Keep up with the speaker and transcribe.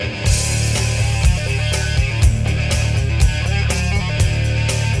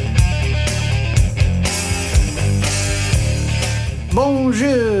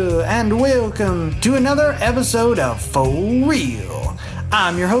Bonjour and welcome to another episode of For Real.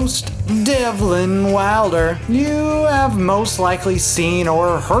 I'm your host, Devlin Wilder. You have most likely seen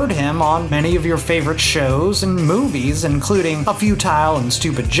or heard him on many of your favorite shows and movies, including A Futile and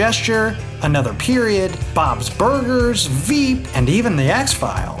Stupid Gesture, Another Period, Bob's Burgers, Veep, and even The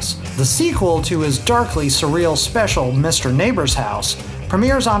X-Files. The sequel to his darkly surreal special, Mr. Neighbor's House,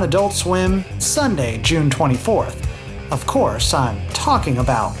 premieres on Adult Swim Sunday, June 24th. Of course, I'm talking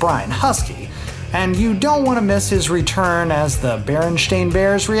about Brian Huskey, and you don't want to miss his return as the Berenstain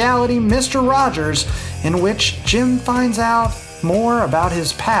Bears reality Mr. Rogers, in which Jim finds out more about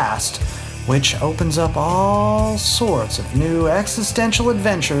his past, which opens up all sorts of new existential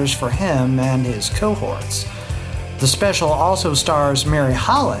adventures for him and his cohorts. The special also stars Mary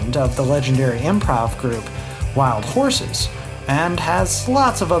Holland of the legendary improv group Wild Horses, and has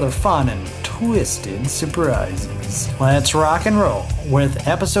lots of other fun and twisted surprises. Let's rock and roll with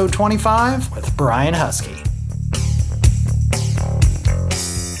episode 25 with Brian Huskey.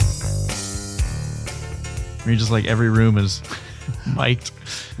 You're just like every room is mic'd.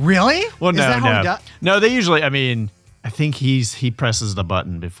 Really? Well, Is no, that how no. he does? No, they usually, I think he presses the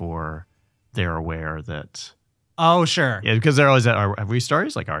button before they're aware that. Oh, sure. Yeah, because they're always at, have we started?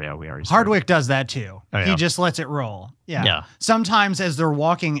 It's like, oh yeah, we already started. Hardwick does that too. Oh, yeah. He just lets it roll. Yeah. Yeah. Sometimes as they're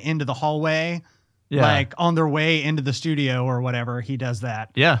walking into the hallway, Yeah. like on their way into the studio or whatever, he does that.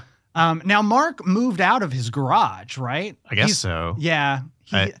 Yeah, Now, Mark moved out of his garage, right? I guess so. Yeah.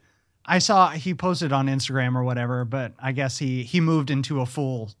 I saw he posted on Instagram or whatever, but I guess he moved into a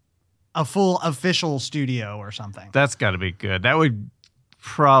full official studio or something. That's got to be good. That would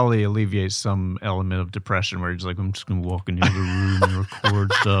probably alleviate some element of depression where you're just like, I'm just going to walk into the room and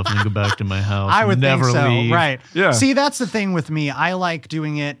record stuff and then go back to my house. I would never think so, leave. right? Yeah. See, that's the thing with me. I like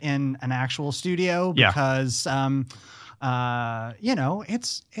doing it in an actual studio because,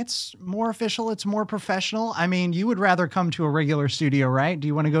 it's more official. It's more professional. I mean, you would rather come to a regular studio, right? Do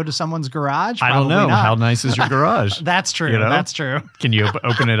you want to go to someone's garage? I don't Probably know. not. How nice is your garage? That's true. You know? That's true. Can you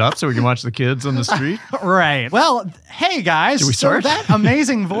open it up so we can watch the kids on the street? Right. Well, hey guys. Should we start? So that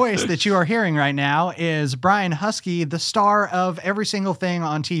amazing voice that you are hearing right now is Brian Huskey, the star of every single thing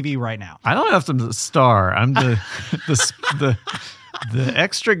on TV right now. I don't have to star. I'm the the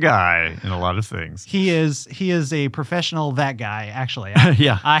extra guy in a lot of things. He is a professional that guy, actually.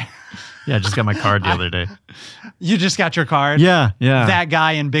 Yeah. I just got my card the other day. You just got your card? Yeah. That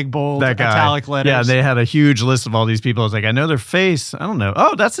guy in big bold That guy. italic letters. Yeah, they had a huge list of all these people. I was like, I know their face. I don't know.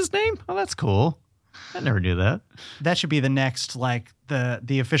 Oh, that's his name? Oh, that's cool. I never knew that. That should be the next, like,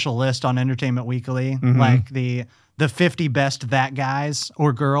 the official list on Entertainment Weekly. Mm-hmm. Like the 50 best that guys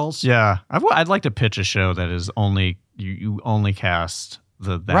or girls. Yeah. I'd like to pitch a show that is only, you only cast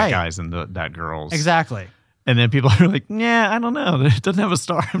the that Right. guys and the that girls. Exactly. And then people are like, yeah, I don't know. It doesn't have a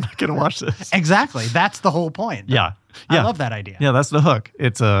star. I'm not going to watch this. Exactly. That's the whole point. Yeah. I love that idea. Yeah, that's the hook.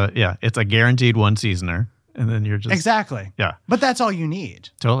 It's a guaranteed one seasoner. And then you're just. Exactly. Yeah. But that's all you need.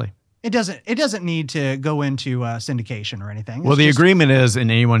 Totally. It doesn't need to go into syndication or anything. Well, It's the just- agreement is,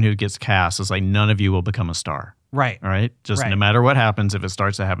 and anyone who gets cast is like, none of you will become a star. Right. All right. Just Right. no matter what happens, if it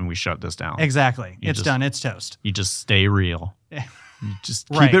starts to happen, we shut this down. Exactly. You It's just- done. It's toast. You just stay real. You just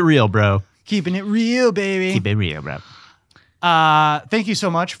keep Right. it real, bro. Keeping it real, baby. Keep it real, bro. Thank you so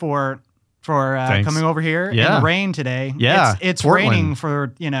much for Thanks. coming over here in Yeah. the rain today. Yeah, It's Portland. raining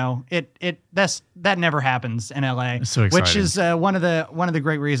for, that never happens in LA. It's so which exciting. is one of the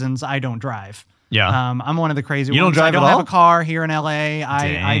great reasons I don't drive. Yeah. I'm one of the crazy You don't ones. drive I don't at have all? a car here in LA. I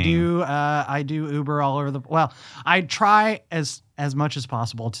Dang. do Uber all over I try as much as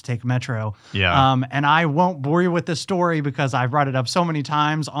possible to take Metro. Yeah. And I won't bore you with this story because I've brought it up so many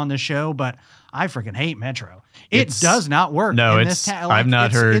times on the show, but I freaking hate Metro. It does not work. No, in it's- this town. I've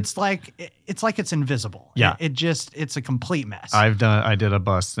not heard- It's like it's invisible. Yeah. It's a complete mess. I did a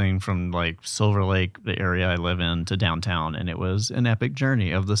bus thing from like Silver Lake, the area I live in, to downtown, and it was an epic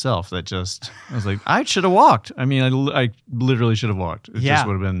journey of the self that just, I was like, I should have walked. I mean, I literally should have walked. It Yeah. just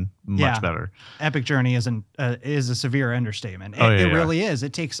would have been much Yeah. better. Epic journey is a severe understatement. Oh, It yeah. really is.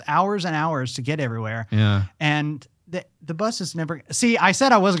 It takes hours and hours to get everywhere. Yeah. And the bus is never. See, I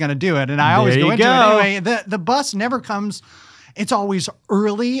said I wasn't going to do it, and I always There go you into go. it anyway. The bus never comes. It's always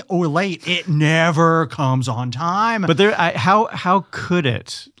early or late. It never comes on time. But how could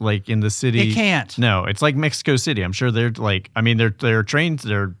it, like in the city? It can't. No, it's like Mexico City. I'm sure they're like, I mean, their trains,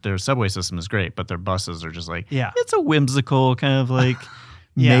 their subway system is great, but their buses are just like, Yeah. it's a whimsical kind of like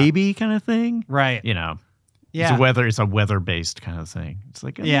Yeah. maybe kind of thing. Right. You know, Yeah. it's a weather based kind of thing. It's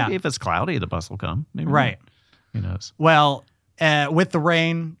like, Yeah. maybe if it's cloudy, the bus will come. Maybe Right. not. Who knows? Well, with the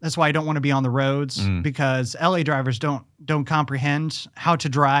rain. That's why I don't want to be on the roads because LA drivers don't comprehend how to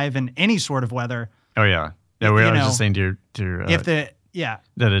drive in any sort of weather. Oh yeah. Yeah, I was just saying to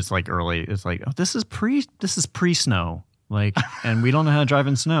that it's like early. It's like, oh, this is pre-snow. Like, and we don't know how to drive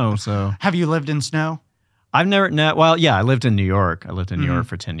in snow. So, have you lived in snow? I've never. Well, yeah, I lived in New York. I lived in New York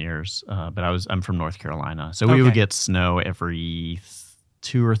for 10 years. But I'm from North Carolina, so we would get snow every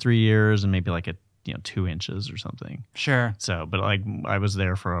 2 or 3 years, and maybe like 2 inches or something. Sure. So, but like I was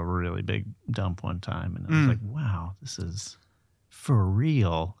there for a really big dump one time, and I was like, wow, this is for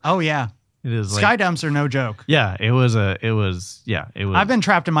real. Oh yeah. It is sky dumps are no joke. Yeah, it was. I've been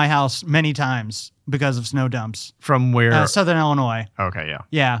trapped in my house many times because of snow dumps. From where? Southern Illinois. Okay, yeah.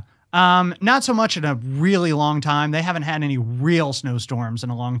 Yeah. Not so much in a really long time. They haven't had any real snowstorms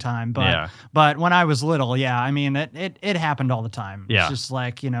in a long time. But when I was little, I mean, it happened all the time. Yeah. It's just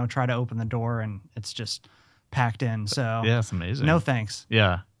like, try to open the door and it's just packed in. So yeah, it's amazing. No thanks.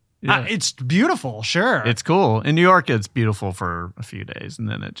 Yeah. It's beautiful, sure. It's cool. In New York, it's beautiful for a few days, and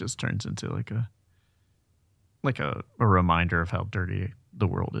then it just turns into like a reminder of how dirty the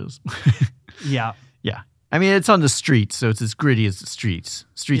world is. Yeah. Yeah. I mean, it's on the streets, so it's as gritty as the streets.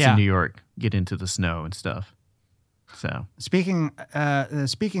 Streets Yeah. in New York get into the snow and stuff. So speaking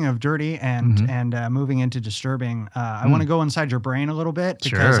of dirty and moving into disturbing, I want to go inside your brain a little bit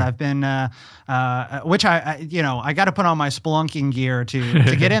because Sure. I've been, which I got to put on my spelunking gear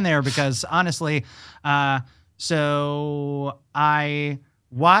to get in there because honestly, so I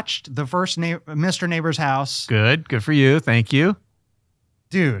watched the first Mr. Neighbor's House. good for you. Thank you,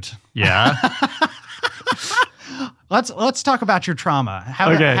 dude. Yeah. Let's talk about your trauma.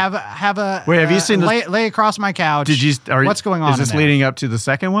 Okay. Wait, have you seen lay across my couch? What's going on? Is this leading up to the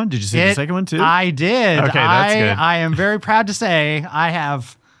second one? Did you see the second one too? I did. Okay, that's good. I am very proud to say I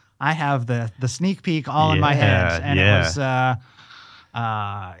have the sneak peek all in my head, and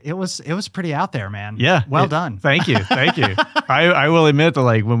it was pretty out there, man. Yeah. Well done. Thank you. I will admit that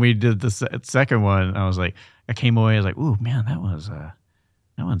like when we did the second one, I was like, I came away, I was like, ooh, man, that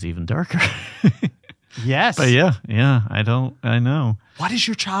one's even darker. Yes. But yeah, I know. What is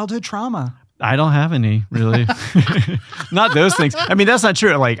your childhood trauma? I don't have any, really. Not those things. I mean, that's not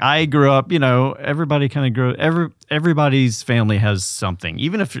true. Like, I grew up, everybody kind of everybody's family has something.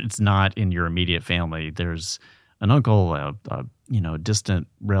 Even if it's not in your immediate family, there's an uncle, a distant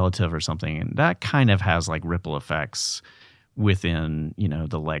relative or something. And that kind of has like ripple effects within,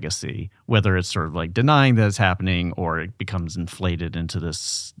 the legacy, whether it's sort of like denying that it's happening or it becomes inflated into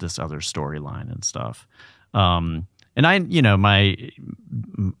this other storyline and stuff. And I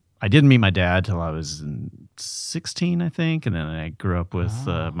didn't meet my dad till I was 16, I think. And then I grew up with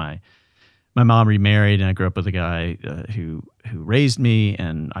my mom remarried, and I grew up with a guy who raised me,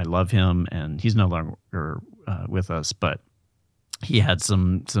 and I love him, and he's no longer with us, but he had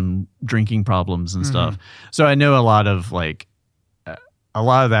some drinking problems and stuff. So I know a lot of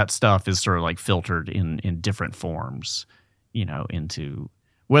that stuff is sort of like filtered in different forms, into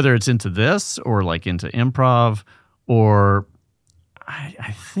whether it's into this or like into improv, or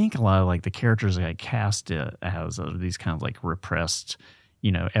I think a lot of like the characters that I cast it as these kind of like repressed,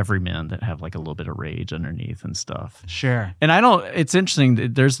 everymen that have like a little bit of rage underneath and stuff. Sure. And it's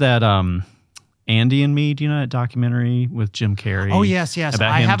interesting. There's that, Andy and Me, do you know that documentary with Jim Carrey? Oh yes.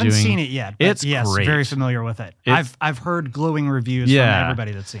 I haven't seen it yet. But it's great. Very familiar with it. I've heard glowing reviews from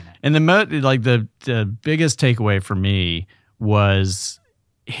everybody that's seen it. And the biggest takeaway for me was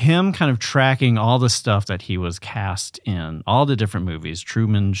him kind of tracking all the stuff that he was cast in, all the different movies,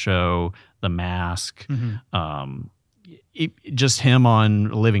 Truman Show, The Mask, just him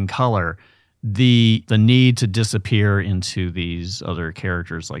on Living Color. The need to disappear into these other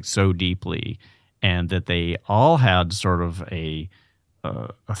characters like so deeply, and that they all had sort of a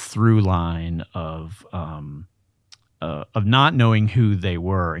through line of not knowing who they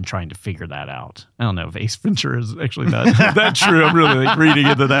were and trying to figure that out. I don't know if Ace Ventura is actually that true. I'm really like reading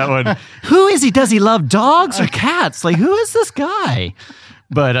into that one. Who is he? Does he love dogs or cats? Like, who is this guy?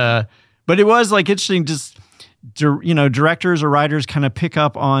 But it was like interesting just. Directors or writers kind of pick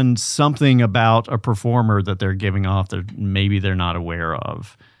up on something about a performer that they're giving off that maybe they're not aware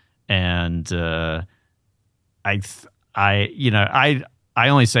of, and I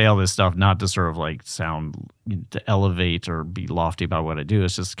only say all this stuff not to sort of like sound to elevate or be lofty about what I do.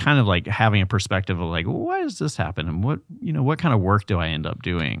 It's just kind of like having a perspective of like, well, why does this happen, and what kind of work do I end up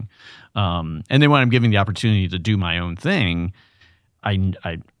doing, and then when I'm given the opportunity to do my own thing,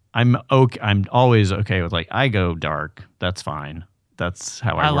 I'm always okay with like, I go dark. That's fine. That's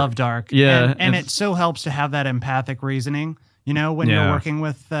how I work. love dark. Yeah. And it so helps to have that empathic reasoning. when you're working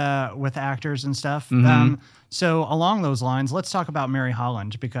with actors and stuff. Mm-hmm. So along those lines, let's talk about Mary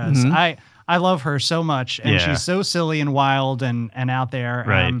Holland, because I love her so much, and she's so silly and wild and out there.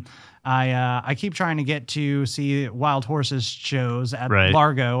 Right. I keep trying to get to see Wild Horses shows at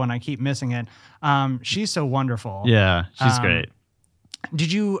Largo, and I keep missing it. She's so wonderful. Yeah, she's great.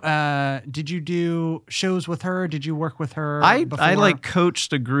 Did you do shows with her? Did you work with her? I before?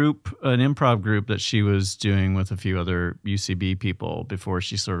 coached an improv group that she was doing with a few other UCB people before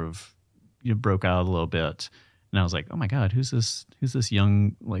she sort of broke out a little bit. And I was like, oh my God, who's this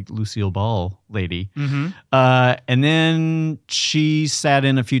young like Lucille Ball lady? Mm-hmm. And then she sat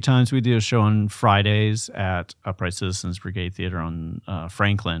in a few times. We did a show on Fridays at Upright Citizens Brigade Theater on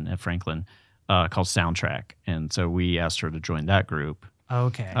Franklin called Soundtrack. And so we asked her to join that group.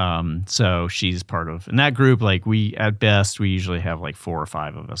 Okay. So she's part of, in that group, like at best, we usually have like 4 or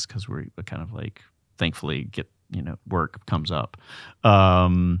 5 of us because we kind of like, thankfully get, work comes up.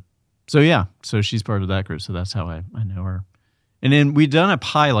 So she's part of that group. So that's how I know her. And then we'd done a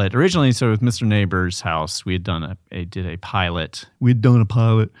pilot originally. So with Mr. Neighbor's house, we had done a pilot. We'd done a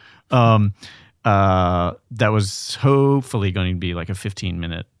pilot that was hopefully going to be like a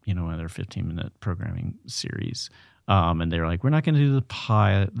 15-minute, another 15-minute programming series. And they were like, we're not going to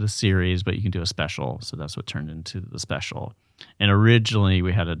do the series, but you can do a special. So that's what turned into the special. And originally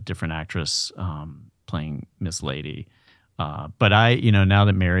we had a different actress playing Miss Lady. But now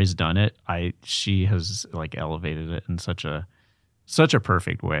that Mary's done it, she has like elevated it in such a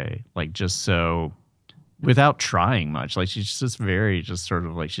perfect way, like just so without trying much. Like she's just just sort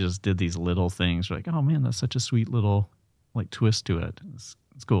of like she just did these little things. We're like, oh man, that's such a sweet little like twist to it. It's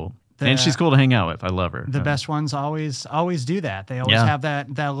cool. And she's cool to hang out with. I love her. The best ones always do that. They always have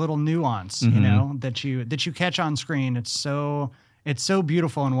that little nuance, that you catch on screen. It's so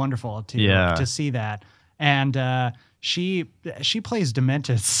beautiful and wonderful to see that. And she plays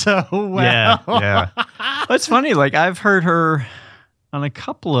Demented so well. Yeah. It's funny. Like I've heard her on a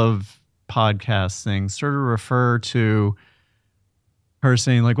couple of podcast things sort of refer to her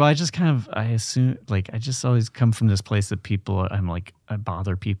saying like, well, I assume like I just always come from this place that people, I'm like, I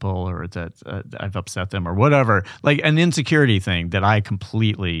bother people or that I've upset them or whatever, like an insecurity thing that I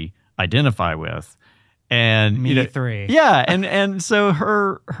completely identify with. And Me three. Yeah. And so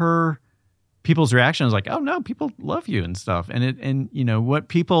her people's reaction is like, oh no, people love you and stuff. And what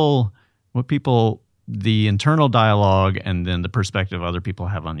people, the internal dialogue and then the perspective other people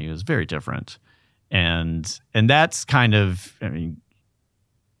have on you is very different. And that's kind of,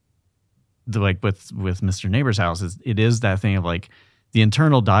 like with Mr. Neighbor's house, it is that thing of like the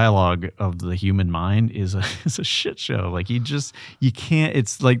internal dialogue of the human mind is a shit show. Like you can't,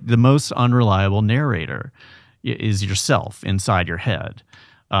 it's like the most unreliable narrator is yourself inside your head.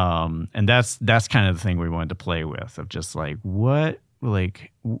 And that's kind of the thing we wanted to play with of just like, what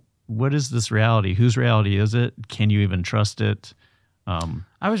is this reality? Whose reality is it? Can you even trust it?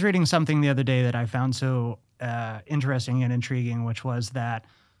 I was reading something the other day that I found so interesting and intriguing, which was that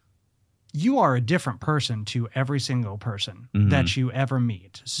you are a different person to every single person that you ever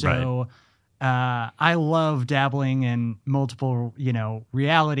meet. So I love dabbling in multiple,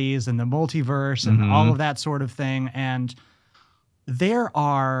 realities and the multiverse and all of that sort of thing. And there's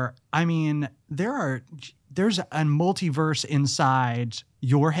a multiverse inside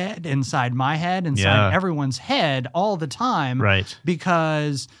your head, inside my head, inside everyone's head all the time. Right.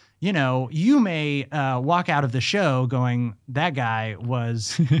 Because, you may walk out of the show going, that guy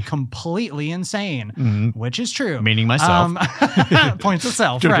was completely insane, which is true. Meaning myself. Points to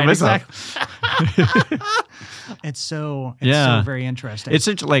self. Right, exactly. It's so very interesting.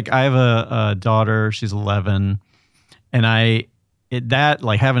 It's like I have a daughter, she's 11, and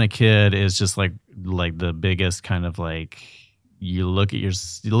having a kid is just like the biggest kind of like, you look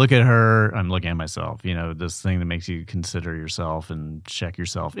at her, I'm looking at myself, this thing that makes you consider yourself and check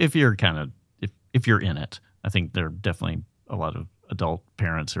yourself. If you're if you're in it, I think there are definitely a lot of adult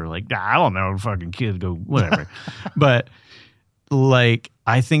parents who are like, I don't know, fucking kid, go whatever. But like,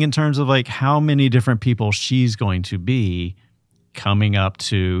 I think in terms of like how many different people she's going to be coming up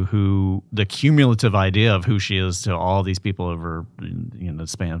to who the cumulative idea of who she is to all these people over the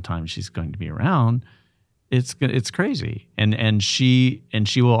span of time she's going to be around, it's crazy. And she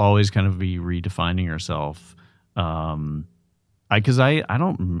will always kind of be redefining herself. Because I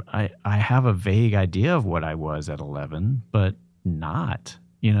have a vague idea of what I was at 11, but not,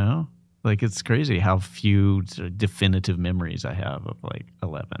 like it's crazy how few definitive memories I have of like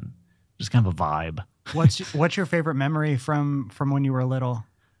 11. Just kind of a vibe. What's your favorite memory from when you were little?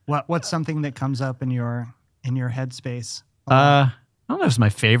 What's something that comes up in your headspace? I don't know if it's my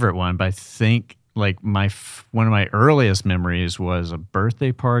favorite one, but I think like one of my earliest memories was a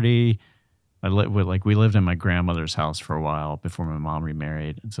birthday party. We lived in my grandmother's house for a while before my mom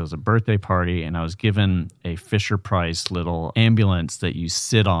remarried. And so it was a birthday party, and I was given a Fisher-Price little ambulance that you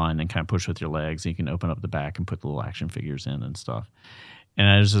sit on and kind of push with your legs. And you can open up the back and put the little action figures in and stuff. And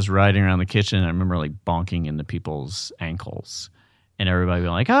I was just riding around the kitchen, and I remember like bonking into people's ankles. And everybody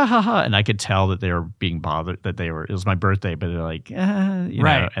being like, ah, ha, ha. And I could tell that they were being bothered, it was my birthday, but they're like, you know.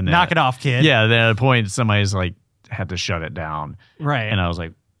 And then, knock it off, kid. Yeah, then at a point, somebody's like, had to shut it down. Right. And I was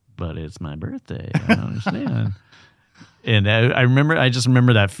like, but it's my birthday. I don't understand. And I just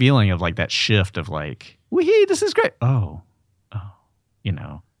remember that feeling of like that shift of like, wee, this is great. Oh, you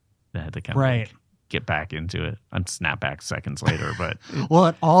know, I had to kind of like get back into it. I'd snap back seconds later, but. Well,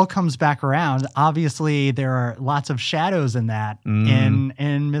 it all comes back around. Obviously, there are lots of shadows in that in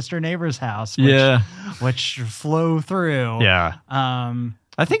Mr. Neighbor's house, which flow through. Yeah.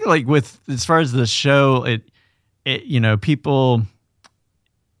 I think like as far as the show, it you know, people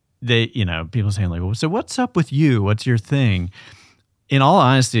saying like, well, so what's up with you? What's your thing? In all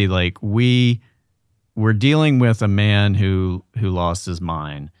honesty, like we're dealing with a man who lost his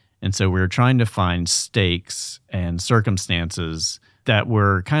mind. And so we're trying to find stakes and circumstances that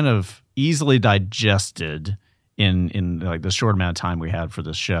were kind of easily digested in like the short amount of time we had for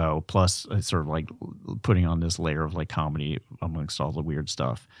the show, plus sort of like putting on this layer of like comedy amongst all the weird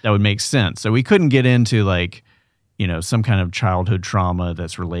stuff that would make sense. So we couldn't get into like, you know, some kind of childhood trauma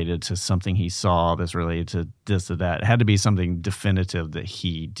that's related to something he saw that's related to this or that. It had to be something definitive that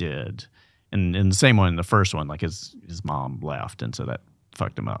he did. And in the same one, the first one, like his mom left, and so that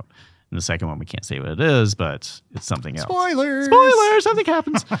fucked him up. In the second one, we can't say what it is, but it's something else. Spoilers! Something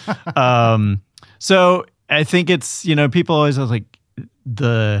happens. So I think it's, you know, people always have like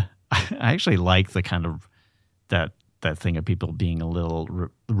I actually like the kind of that thing of people being a little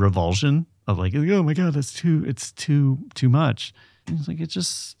revulsion of like, oh my God, it's too much. And it's like, it's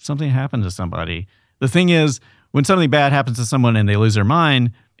just something happened to somebody. The thing is, when something bad happens to someone and they lose their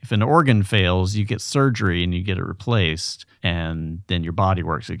mind, if an organ fails, you get surgery and you get it replaced, and then your body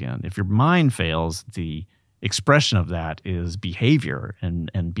works again. If your mind fails, the expression of that is behavior, and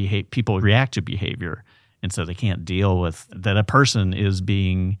people react to behavior. And so they can't deal with that a person is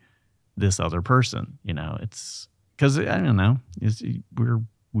being this other person. You know, it's because, I don't know,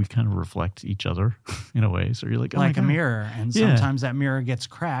 we kind of reflect each other in a way. So you're like, oh like a mirror. And sometimes that mirror gets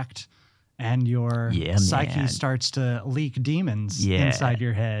cracked and your psyche starts to leak demons inside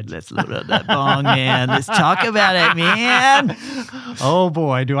your head. Let's load up that bong, man. Let's talk about it, man. Oh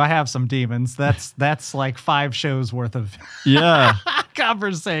boy, do I have some demons. That's like 5 shows worth of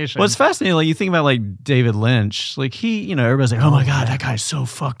conversation. Well, it's fascinating. Like you think about like David Lynch, like he, you know, everybody's like, oh my God, that guy's so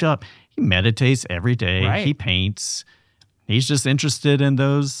fucked up. He meditates every day. Right. He paints. He's just interested in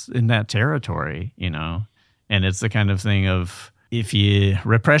that territory, you know? And it's the kind of thing of,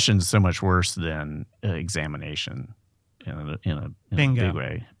 repression's so much worse than examination in a big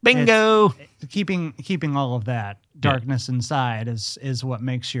way. Bingo. It's keeping all of that darkness inside is what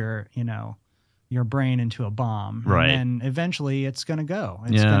makes your brain into a bomb. Right. And then eventually it's going to go.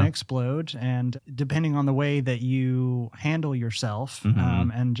 It's going to explode. And depending on the way that you handle yourself,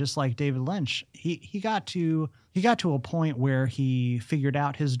 and just like David Lynch, he got to a point where he figured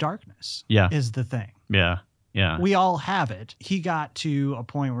out his darkness. Yeah. Is the thing. Yeah. Yeah. We all have it. He got to a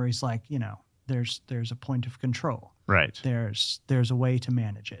point where he's like, you know, there's a point of control. Right. There's a way to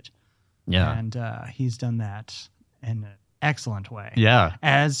manage it. Yeah. And he's done that in an excellent way. Yeah.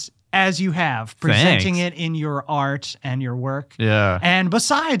 As you have, presenting it in your art and your work. Yeah. And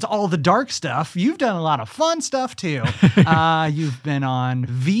besides all the dark stuff, you've done a lot of fun stuff too. You've been on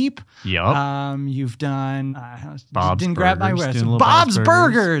Veep. Yep. You've done Bob's didn't grab my Burgers. wrist. Bob's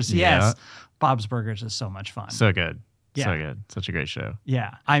Burgers. Yes. Bob's Burgers is so much fun. So good. Yeah. So good. Such a great show.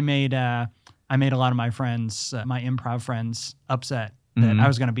 Yeah. I made a lot of my friends, my improv friends, upset that I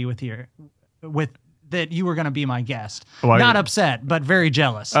was going to be that you were going to be my guest. Not upset, but very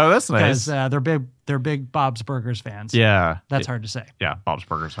jealous. Oh, that's nice. Because they're big Bob's Burgers fans. Yeah. That's hard to say. Yeah, Bob's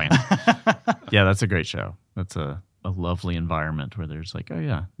Burgers fans. Yeah, that's a great show. That's a lovely environment where there's like, oh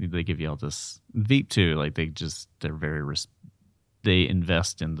yeah, they give you all this Veep too. Like they're very they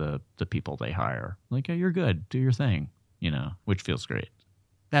invest in the people they hire. Like, oh, you're good. Do your thing, you know, which feels great.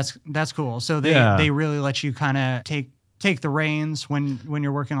 That's cool. So they really let you kind of take the reins when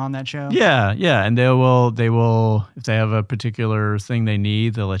you're working on that show. Yeah, yeah, and they will if they have a particular thing they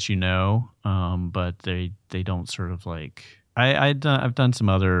need, they'll let you know. But they don't sort of like I've done some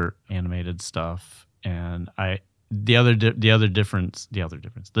other animated stuff, and the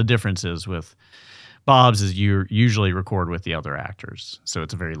difference is with Bob's is you usually record with the other actors, so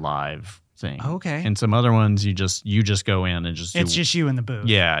it's a very live thing. Okay. And some other ones you just go in and just It's just you in the booth.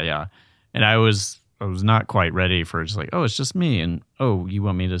 Yeah. And I was not quite ready for just like, oh, it's just me, and oh, you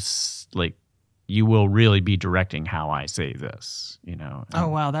want me to like, you will really be directing how I say this, you know? Oh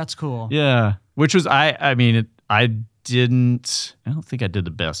wow, that's cool. Yeah, which was I don't think I did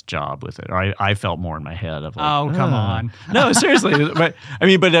the best job with it. Or I felt more in my head of like, Oh, come on. No, seriously. But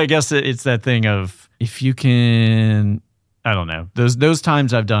I guess it's that thing of if you can, I don't know, those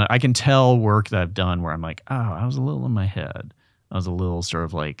times I've done, I can tell work that I've done where I'm like, oh, I was a little in my head. I was a little sort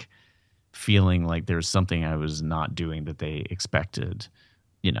of like feeling like there's something I was not doing that they expected,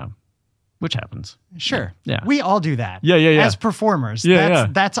 you know, which happens. Sure. Yeah. We all do that. Yeah. As performers. Yeah,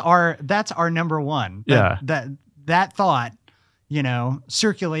 That's our number one. That thought, you know,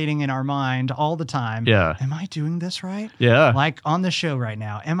 circulating in our mind all the time. Yeah. Am I doing this right? Yeah. Like on the show right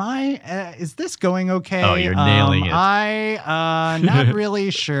now. Am I, is this going okay? Oh, you're nailing it. Not really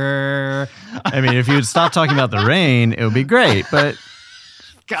sure. I mean, if you would stop talking about the rain, it would be great, but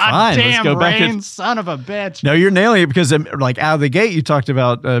God fine, damn, let's go back Rain, son of a bitch. No, you're nailing it because like out of the gate, you talked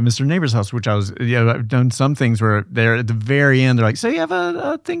about Mr. Neighbor's House, which I've done some things where they're at the very end. They're like, so you have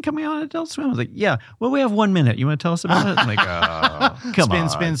a thing coming on Adult Swim? I was like, yeah. Well, we have 1 minute. You want to tell us about it? I'm like, oh, come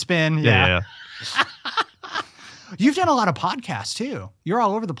on. Spin. Yeah. You've done a lot of podcasts too. You're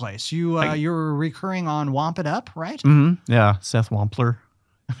all over the place. You're recurring on Womp It Up, right? Mm-hmm. Yeah. Seth Wampler,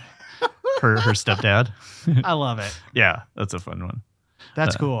 her stepdad. I love it. Yeah, that's a fun one.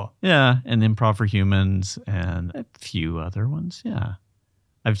 That's cool. Yeah, and Improv for Humans and a few other ones. Yeah.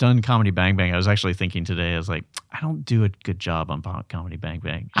 I've done Comedy Bang Bang. I was actually thinking today, I was like, I don't do a good job on Comedy Bang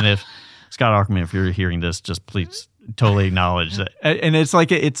Bang. And if Scott Ackerman, if you're hearing this, just please totally acknowledge that. And it's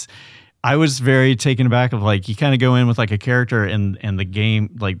like, I was very taken aback of like, you kind of go in with like a character and the game,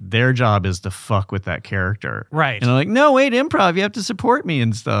 like their job is to fuck with that character. Right. And I'm like, no, wait, improv, you have to support me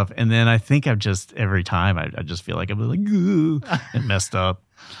and stuff. And then I think every time I just feel like I'm like, ooh, and messed up.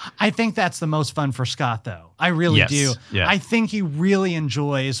 I think that's the most fun for Scott though. I really do. Yeah. I think he really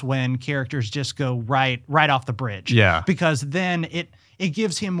enjoys when characters just go right off the bridge. Yeah. Because then it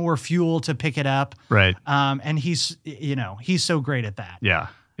gives him more fuel to pick it up. Right. And he's so great at that. Yeah.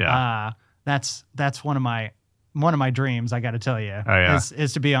 Yeah. That's one of my dreams. I got to tell you,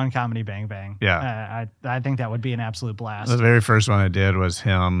 is to be on Comedy Bang Bang. Yeah, I think that would be an absolute blast. The very first one I did was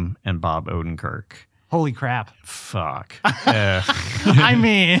him and Bob Odenkirk. Holy crap! Fuck. I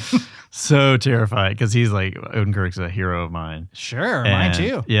mean, so terrified because he's like Odenkirk's a hero of mine. Sure, mine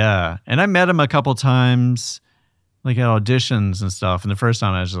too. Yeah, and I met him a couple times, like at auditions and stuff. And the first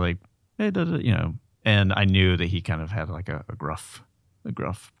time I was like, hey, you know, and I knew that he kind of had like a gruff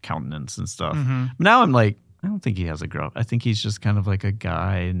countenance and stuff. Mm-hmm. Now I'm like, I don't think he has a gruff. I think he's just kind of like a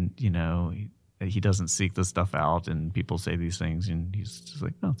guy, and you know, he doesn't seek this stuff out. And people say these things, and he's just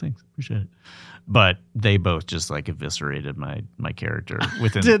like, oh, thanks, appreciate it. But they both just like eviscerated my character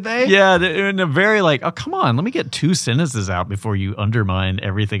within. Did they? Yeah, in a very like, oh, come on, let me get 2 sentences out before you undermine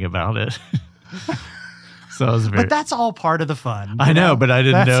everything about it. So I was but that's all part of the fun. I know, but I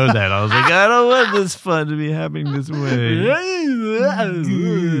didn't know that. I was like, I don't want this fun to be happening this way.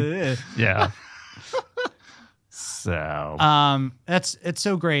 Yeah. So. It's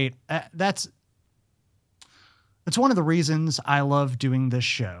so great. That's one of the reasons I love doing this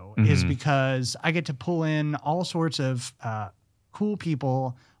show is because I get to pull in all sorts of cool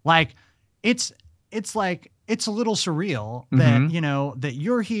people. Like it's a little surreal that, you know, that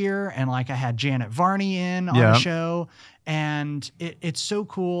you're here, and like I had Janet Varney in on the show, and it's so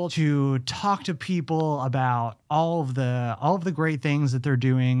cool to talk to people about all of the great things that they're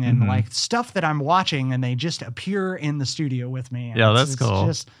doing and like stuff that I'm watching, and they just appear in the studio with me. And that's cool.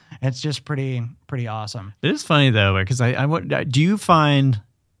 It's just pretty awesome. It is funny though, because do you find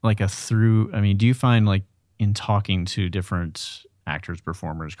like do you find like in talking to different actors,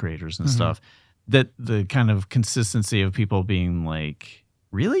 performers, creators and stuff, that the kind of consistency of people being like,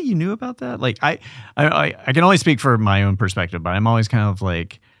 really, you knew about that? Like I can only speak for my own perspective, but I'm always kind of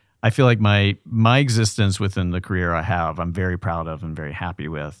like, I feel like my existence within the career I have, I'm very proud of and very happy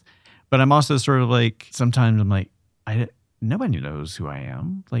with. But I'm also sort of like, sometimes I'm like, nobody knows who I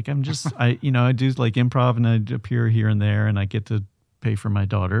am. Like I'm just, I do like improv and I appear here and there, and I get to pay for my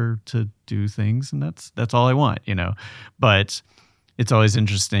daughter to do things, and that's all I want, you know. But it's always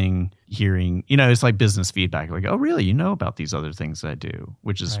interesting hearing, you know, it's like business feedback. Like, oh, really? You know about these other things I do,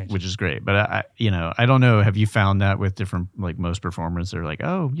 which is great. But I don't know. Have you found that with different, like most performers? They're like,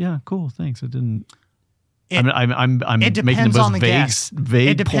 oh yeah, cool, thanks. I didn't. I'm it depends making the most on the guest. vague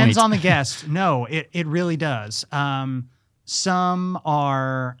It depends point. on the guest. No, it really does. Some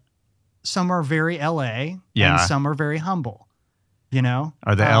are very LA, and some are very humble. You know,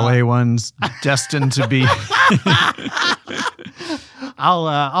 Are the LA ones destined to be?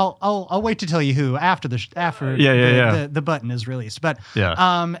 I'll wait to tell you who after the button is released. But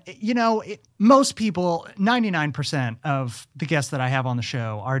you know, most people, 99% of the guests that I have on the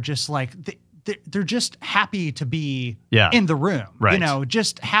show are just like they're just happy to be in the room. Right. You know,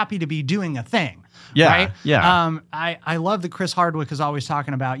 just happy to be doing a thing. Yeah. Right. Yeah. I love that Chris Hardwick is always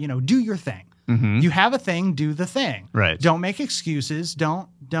talking about, you know, do your thing. Mm-hmm. You have a thing, do the thing. Right. Don't make excuses. Don't,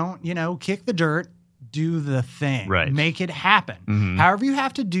 you know, kick the dirt. Do the thing. Right. Make it happen. Mm-hmm. However you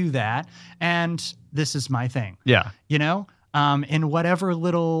have to do that. And this is my thing. Yeah. You know, in whatever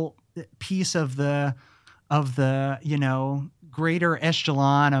little piece of the, you know, greater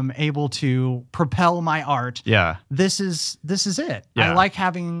echelon I'm able to propel my art. Yeah. This is it. Yeah. I like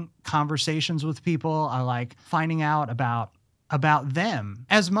having conversations with people. I like finding out about them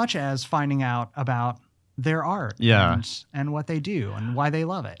as much as finding out about their art and what they do and why they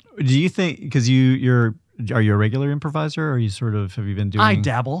love it. Do you think, because are you a regular improviser, or have you been doing? I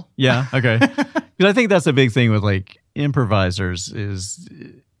dabble. Yeah. Okay. Because I think that's a big thing with like improvisers is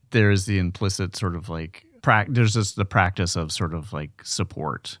there is the implicit sort of like there's just the practice of sort of like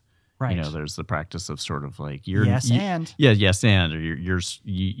support. Right. You know, there's the practice of sort of like or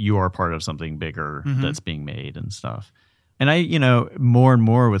you are part of something bigger that's being made and stuff. And I, you know, more and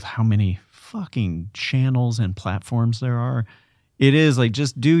more with how many fucking channels and platforms there are, it is like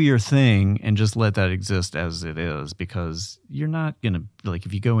just do your thing and just let that exist as it is, because you're not gonna, like,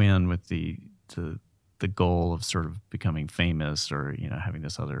 if you go in with the goal of sort of becoming famous or, you know, having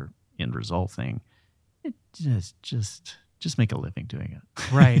this other end result thing, it just make a living doing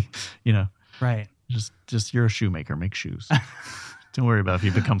it. Right. You know. Right. Just you're a shoemaker, make shoes. Don't worry about if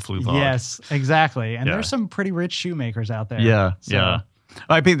you become flute-log. Yes, exactly. And there's some pretty rich shoemakers out there. Yeah, so. yeah.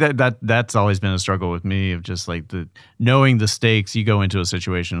 I think that's always been a struggle with me, of just like knowing the stakes. You go into a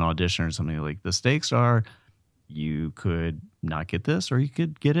situation, an audition or something, like the stakes are you could not get this or you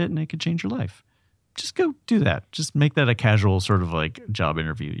could get it and it could change your life. Just go do that. Just make that a casual sort of like job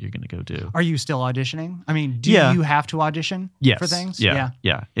interview you're going to go do. Are you still auditioning? I mean, do you have to audition for things? Yeah.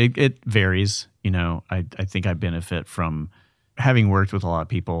 It varies. You know, I think I benefit from having worked with a lot of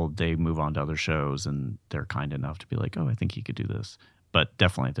people. They move on to other shows and they're kind enough to be like, oh, I think you could do this. But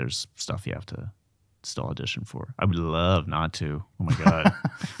definitely there's stuff you have to still audition for. I would love not to. Oh my God.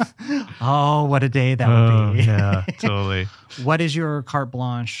 Oh, what a day that would be. Yeah, totally. What is your carte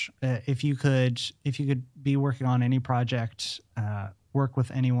blanche? If you could be working on any project, work with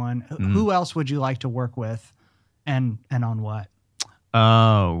anyone, who else would you like to work with and on what?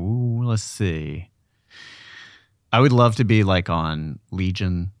 Oh, let's see. I would love to be like on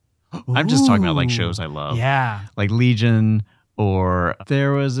Legion. I'm just talking about like shows I love. Yeah. Like Legion, or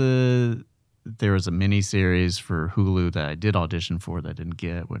there was a mini series for Hulu that I did audition for that I didn't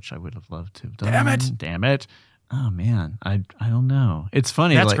get, which I would have loved to have done. Damn it. Oh man. I don't know. It's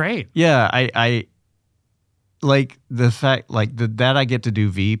funny. That's like, great. Yeah. I like the fact like that I get to do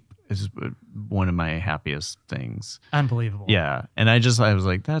Veep is one of my happiest things. Unbelievable. Yeah. And I was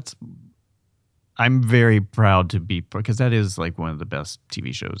like, I'm very proud to be, because that is like one of the best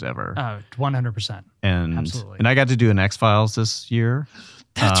TV shows ever. 100%. And absolutely. And I got to do an X-Files this year.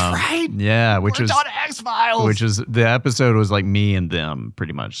 That's right. Yeah, which was on X-Files. Which is, the episode was like me and them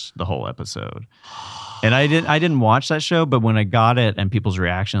pretty much the whole episode. And I didn't watch that show, but when I got it and people's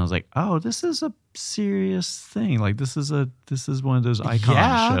reaction, I was like, oh, this is a serious thing. Like this is one of those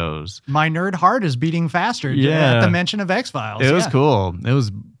icon shows. My nerd heart is beating faster at the mention of X-Files. It was cool. It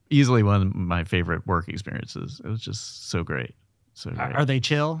was easily one of my favorite work experiences. It was just so great. So great. Are they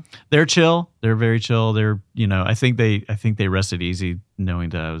chill? They're chill. They're very chill. They're, you know, I think they rested easy knowing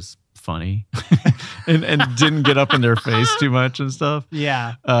that I was funny and didn't get up in their face too much and stuff.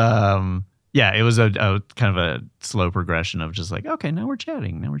 Yeah. Yeah, it was a kind of a slow progression of just like, okay, now we're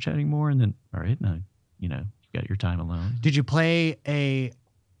chatting more. And then, all right, now, you know, you got your time alone. Did you play a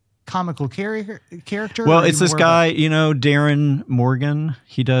comical character? Well, it's this guy, you know, Darren Morgan.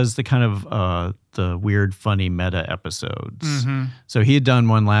 He does the kind of the weird, funny meta episodes. Mm-hmm. So he had done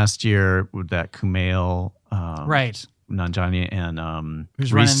one last year with that Kumail, right? Nanjiani and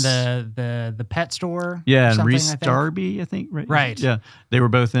who's Reese, running the pet store. Yeah, and Reese Darby, I think. Right. Yeah, they were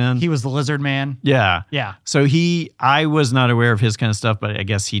both in. He was the lizard man. Yeah. Yeah. So I was not aware of his kind of stuff, but I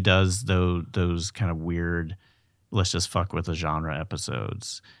guess he does those kind of weird, let's just fuck with the genre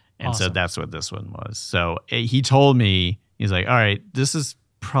episodes. And awesome. So that's what this one was. So he told me, he's like, all right, this is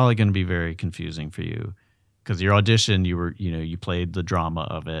probably going to be very confusing for you, because your audition, you played the drama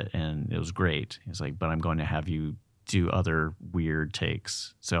of it and it was great. He's like, but I'm going to have you do other weird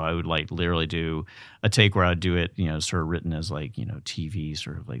takes. So I would like literally do a take where I'd do it, sort of written as like, TV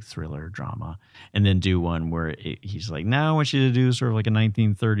sort of like thriller drama, and then do one where he's like, now I want you to do sort of like a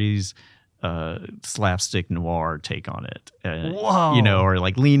 1930s slapstick noir take on it. Whoa. Or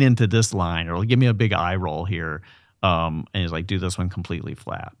like lean into this line, or give me a big eye roll here. And he's like, do this one completely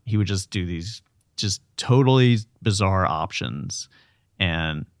flat. He would just do these just totally bizarre options.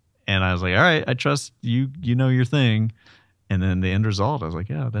 And I was like, all right, I trust you, your thing. And then the end result, I was like,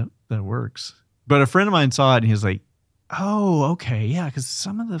 yeah, that works. But a friend of mine saw it and he was like, oh, okay. Yeah. Cause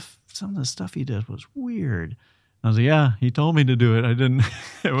some of the stuff he did was weird. I was like, yeah, he told me to do it. I didn't.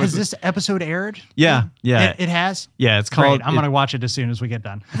 Has this episode aired? Yeah. Yeah. It has? Yeah. It's called, Great. I'm going to watch it as soon as we get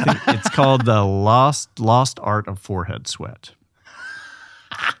done. It's called The Lost Art of Forehead Sweat.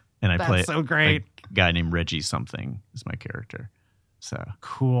 And I play so great. a guy named Reggie something is my character. So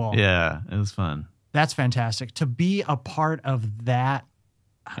cool. Yeah, it was fun. That's fantastic. To be a part of that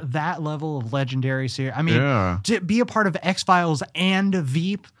level of legendary series. I mean, to be a part of X-Files and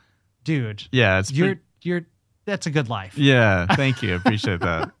Veep, dude. Yeah, you're that's a good life. Yeah, thank you. I appreciate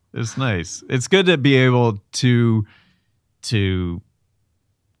that. It's nice. It's good to be able to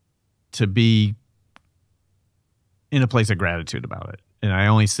be in a place of gratitude about it. And I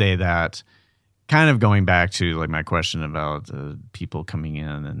only say that kind of going back to like my question about people coming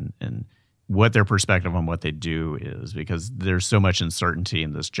in and what their perspective on what they do is, because there's so much uncertainty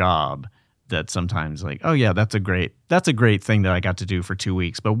in this job that sometimes like, oh yeah, that's a great thing that I got to do for 2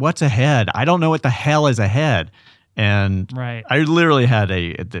 weeks, but what's ahead? I don't know what the hell is ahead. And right. I literally had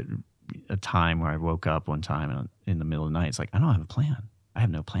a time where I woke up one time in the middle of the night. It's like, I don't have a plan. I have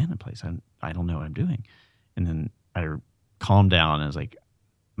no plan in place. I don't know what I'm doing. And then I calmed down and I was like,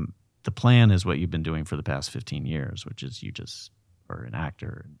 the plan is what you've been doing for the past 15 years, which is you just are an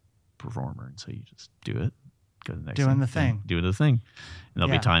actor and performer. And so you just do it, go to the next doing the thing. Do the thing. And there'll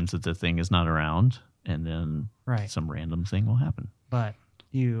be times that the thing is not around, and then some random thing will happen. But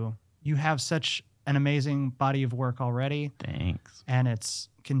you have such an amazing body of work already. Thanks. And it's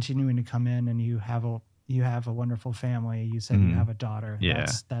continuing to come in, and you have a wonderful family. You said you have a daughter. Yeah.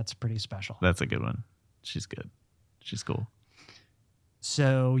 That's pretty special. That's a good one. She's good. She's cool.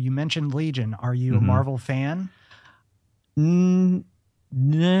 So you mentioned Legion. Are you a Marvel fan? Kind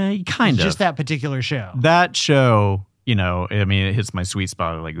of. Just that particular show. That show, I mean, it hits my sweet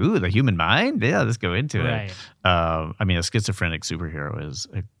spot. Like, ooh, the human mind? Yeah, let's go into it. I mean, a schizophrenic superhero is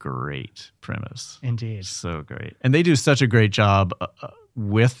a great premise. Indeed. So great. And they do such a great job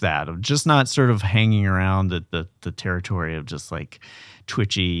with that, of just not sort of hanging around the territory of just like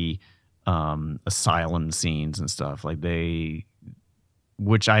twitchy asylum scenes and stuff. Like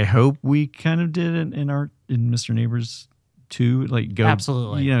which I hope we kind of did in Mr. Neighbors too, like go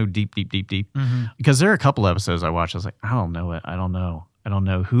absolutely, deep, because there are a couple episodes I watched. I was like, I don't know it. I don't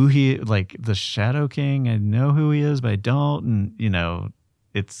know who he, like the Shadow King. I know who he is, but I don't. And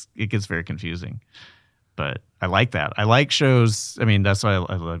it gets very confusing. But I like that. I like shows. I mean, that's why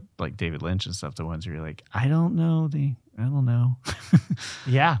I love like David Lynch and stuff. The ones where you're like, I don't know.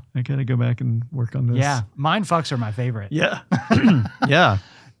 Yeah, I gotta go back and work on this. Yeah, mindfucks are my favorite. Yeah, yeah.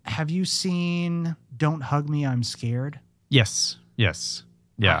 Have you seen Don't Hug Me, I'm Scared? Yes.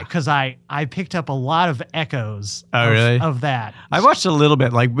 Yeah. Because I picked up a lot of echoes of that. I watched a little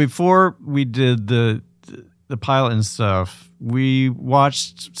bit. Like before we did the pilot and stuff, we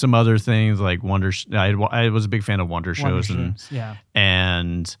watched some other things like Wonder. I was a big fan of Wonder shows.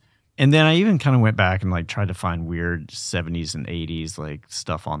 And then I even kind of went back and like tried to find weird 70s and 80s like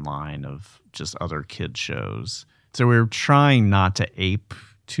stuff online of just other kids shows. So we were trying not to ape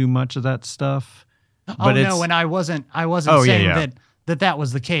too much of that stuff. But and I wasn't saying that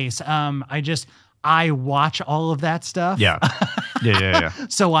was the case. I watch all of that stuff. Yeah.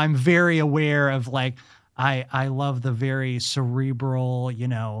 So I'm very aware of like I love the very cerebral,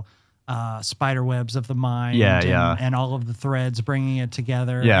 spider webs of the mind and all of the threads, bringing it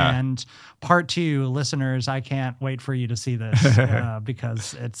together. Yeah. And part 2, listeners, I can't wait for you to see this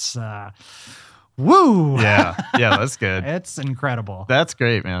because it's woo. Yeah, that's good. It's incredible. That's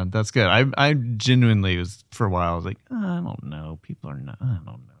great, man. That's good. I genuinely was, for a while, I was like, I don't know. People are not, I don't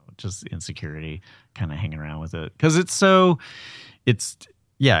know. Just insecurity, kind of hanging around with it. Because it's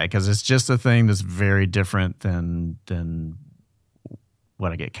just a thing that's very different than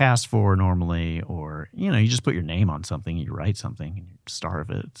what I get cast for normally, or you just put your name on something, you write something, and you're the star of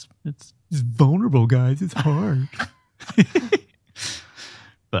it. It's vulnerable, guys. It's hard,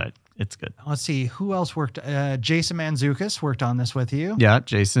 but it's good. Let's see who else worked. Jason Mantzoukas worked on this with you. Yeah,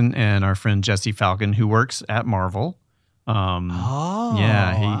 Jason and our friend Jesse Falcon, who works at Marvel.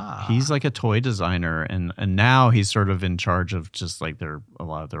 He's like a toy designer, and now he's sort of in charge of just like a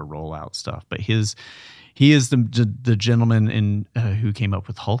lot of their rollout stuff. But he is the gentleman who came up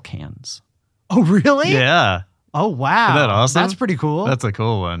with Hulk hands. Oh, really? Yeah. Oh, wow. Isn't that awesome? That's pretty cool. That's a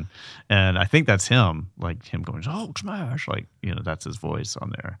cool one. And I think that's him, like him going, Hulk smash. Like, that's his voice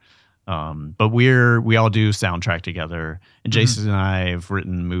on there. But we all do soundtrack together. And Jason and I have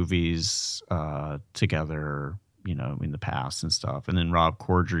written movies together, in the past and stuff. And then Rob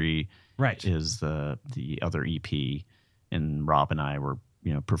Corddry is the other EP. And Rob and I were,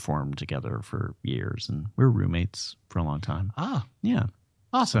 performed together for years. And we were roommates for a long time. Ah. Yeah.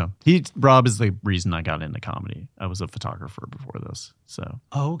 Awesome. So Rob is the reason I got into comedy. I was a photographer before this. So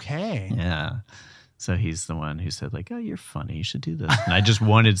okay. Yeah. So he's the one who said like, "Oh, you're funny. You should do this." And I just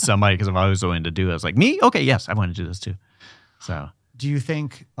wanted somebody because if I was going to do it, I was like, "Me? Okay, yes, I want to do this too." So do you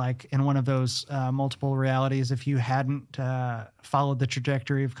think like in one of those multiple realities, if you hadn't followed the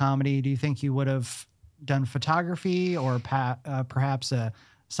trajectory of comedy, do you think you would have done photography or perhaps a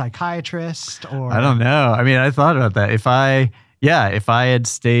psychiatrist? Or I don't know. I mean, I thought about that. If I had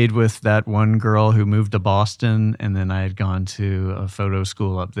stayed with that one girl who moved to Boston and then I had gone to a photo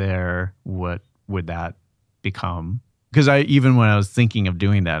school up there, what would that become? Because even when I was thinking of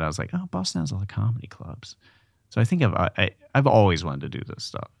doing that, I was like, oh, Boston has a lot of comedy clubs. So I think I've always wanted to do this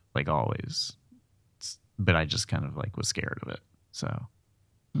stuff, like always. But I just kind of like was scared of it. So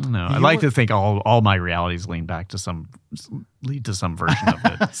no, I like to think all my realities lead to some version of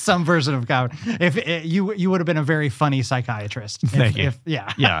it. Some version of comedy. If you would have been a very funny psychiatrist. Thank you. Yeah.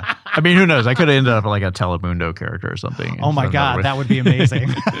 Yeah. I mean, who knows? I could have ended up like a Telemundo character or something. Oh my God, that would be amazing.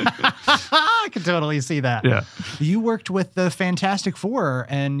 I could totally see that. Yeah. You worked with the Fantastic Four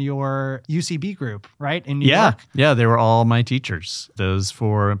and your UCB group, right? In New York? Yeah, they were all my teachers. Those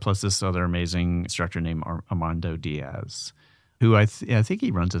four, plus this other amazing instructor named Armando Diaz, who I think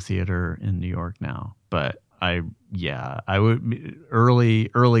he runs a theater in New York now. But I would early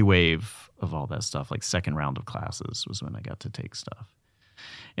wave of all that stuff, like second round of classes was when I got to take stuff.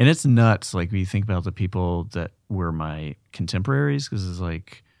 And it's nuts, like when you think about the people that were my contemporaries, because it's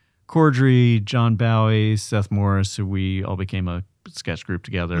like Corddry, John Bowie, Seth Morris, who we all became a sketch group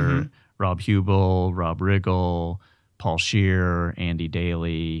together, Rob Hubel, Rob Riggle, Paul Scheer, Andy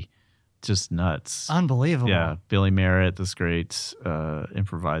Daly. Just nuts. Unbelievable. Yeah. Billy Merritt, this great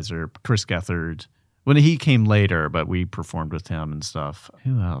improviser. Chris Gethard. When he came later, but we performed with him and stuff.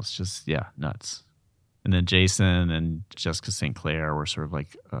 Who else? Just, nuts. And then Jason and Jessica St. Clair were sort of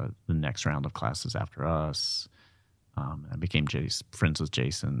like the next round of classes after us. I became friends with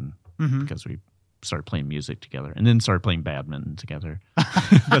Jason because we started playing music together and then started playing badminton together.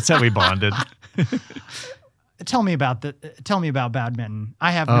 That's how we bonded. Tell me about badminton.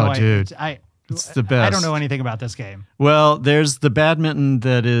 I have no idea. Dude. It's the best. I don't know anything about this game. Well, there's the badminton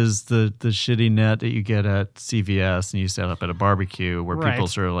that is the shitty net that you get at CVS and you set up at a barbecue where people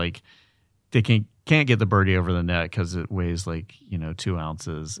sort of like they can't get the birdie over the net because it weighs like 2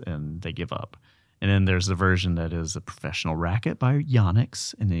 ounces and they give up. And then there's the version that is a professional racket by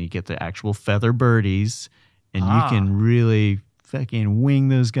Yonex, and then you get the actual feather birdies, and you can really fucking wing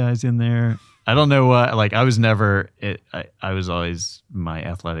those guys in there. I don't know what, like I was never, I was always my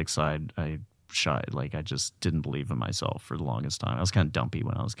athletic side. I shot, like I just didn't believe in myself for the longest time. I was kind of dumpy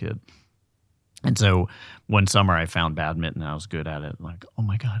when I was a kid. And so one summer I found badminton and I was good at it. I'm like, oh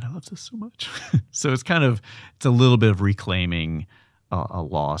my God, I love this so much. So it's a little bit of reclaiming a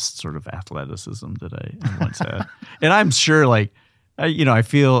lost sort of athleticism that I once had. And I'm sure I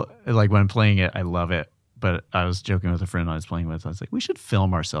feel like when I'm playing it, I love it. But I was joking with a friend I was playing with. I was like, we should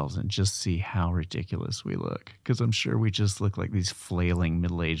film ourselves and just see how ridiculous we look. Because I'm sure we just look like these flailing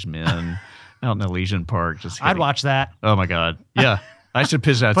middle-aged men out in Elysian Park. I'd watch that. Oh, my God. Yeah. I should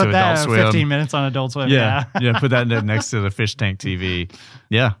pitch that to Adult Swim. 15 minutes on Adult Swim. Yeah. Put that next to the Fish Tank TV.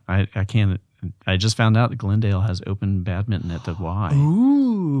 Yeah. I can't. I just found out that Glendale has open badminton at the Y.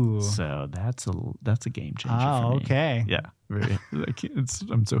 Ooh. So that's a game changer for me. Okay. Yeah.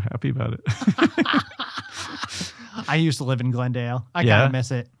 I'm so happy about it. I used to live in Glendale. I kind of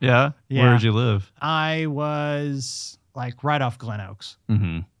miss it. Yeah? Where did you live? I was like right off Glen Oaks.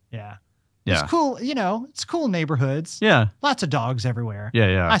 Mm-hmm. Yeah. Yeah. It's cool, it's cool neighborhoods. Yeah. Lots of dogs everywhere.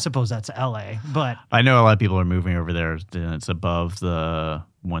 Yeah. I suppose that's LA, but I know a lot of people are moving over there. It's above the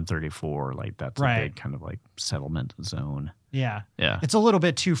 134. Like that's a big kind of like settlement zone. Yeah. Yeah. It's a little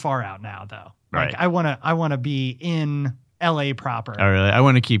bit too far out now though. Right. Like I wanna be in LA proper. Oh really? I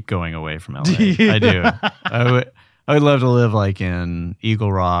want to keep going away from LA. I do. I would love to live like in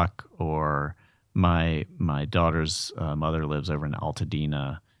Eagle Rock, or my daughter's mother lives over in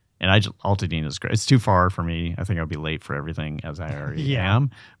Altadena. And Altadena is great. It's too far for me. I think I'll be late for everything as I already Yeah. am.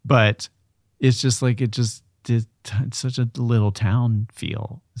 But it's just like it's such a little town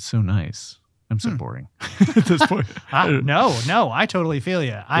feel. It's so nice. I'm so boring at this point. No, I totally feel you.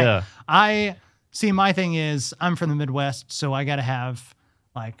 Yeah. I see. My thing is, I'm from the Midwest, so I got to have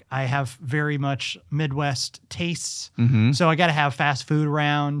I have very much Midwest tastes. Mm-hmm. So I got to have fast food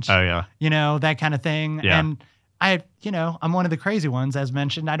around. Oh yeah. That kind of thing. Yeah. And I'm one of the crazy ones, as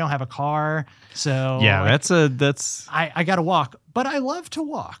mentioned. I don't have a car, so Yeah, that's. I got to walk, but I love to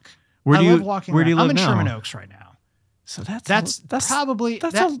walk. Where do I you love walking. Where do you around. live I'm in now? Sherman Oaks right now. So that's probably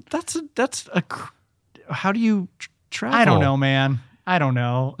how do you travel? I don't know, man. I don't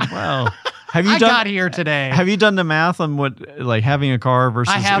know. Wow. Have you I got here today. Have you done the math on what having a car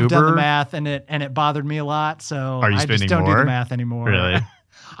versus I have Uber? done the math, and it bothered me a lot. So Are you I just spending don't do more? the math anymore. Really?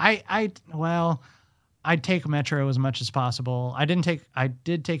 I'd take metro as much as possible. I did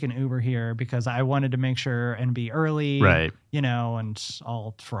take an Uber here because I wanted to make sure and be early, Right. And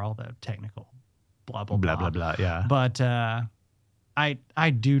all the technical blah blah Blah blah blah. Yeah. But I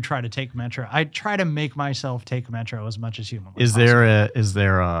do try to take metro. I try to make myself take metro as much as humanly Is possible.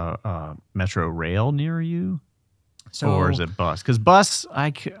 there a metro rail near you, So or is it bus? Because bus, I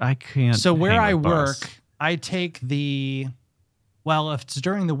can't. So where hang I with bus. work, I take if it's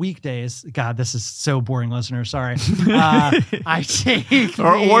during the weekdays, God, this is so boring, listener. Sorry. I take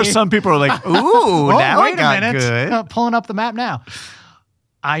or some people are like, ooh, now wait it got a minute. good. Pulling up the map now.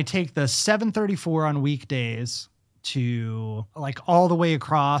 I take the 734 on weekdays to all the way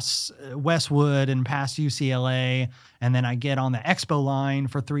across Westwood and past UCLA. And then I get on the Expo line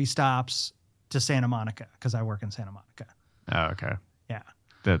for 3 stops to Santa Monica because I work in Santa Monica. Oh, okay. Yeah.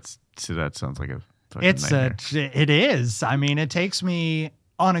 That sounds like a fucking nightmare. It is. I mean, it takes me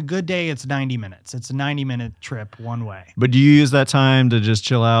on a good day. It's 90 minutes. It's a 90-minute trip one way. But do you use that time to just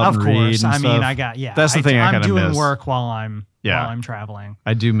chill out Of and course. read and I stuff? mean, That's the thing I I'm kind of doing miss. work while I'm traveling.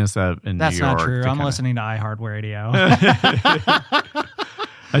 I do miss that in That's New York. not true. I'm listening to iHeartRadio.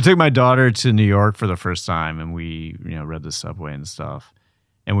 I took my daughter to New York for the first time, and we, read the subway and stuff.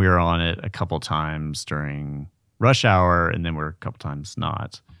 And we were on it a couple times during rush hour, and then we're a couple times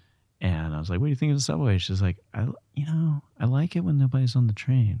not. And I was like, "What do you think of the subway?" She's like, "I like it when nobody's on the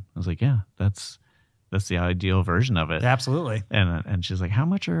train." I was like, "Yeah, that's the ideal version of it." Absolutely. And she's like, "How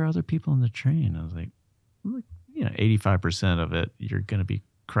much are other people on the train?" I was like, 85% of it, you're going to be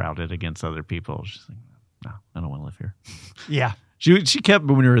crowded against other people. She's like, "No, I don't want to live here." Yeah. She kept,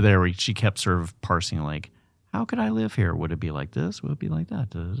 when we were there, she kept sort of parsing how could I live here? Would it be like this? Would it be like that?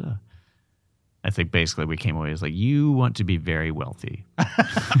 Da, da, da. I think basically we came away as you want to be very wealthy.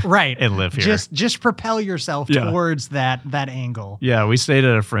 Right. And live here. Just propel yourself towards that angle. Yeah, we stayed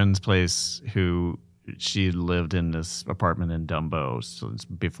at a friend's place who she lived in this apartment in Dumbo. So it's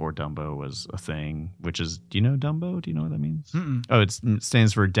before Dumbo was a thing, which is, do you know Dumbo? Do you know what that means? Mm-mm. Oh, it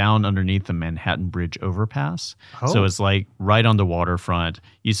stands for down underneath the Manhattan Bridge overpass. Oh. So it's right on the waterfront.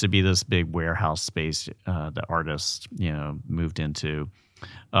 Used to be this big warehouse space the artists, moved into.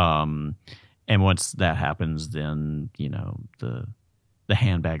 And once that happens, then, the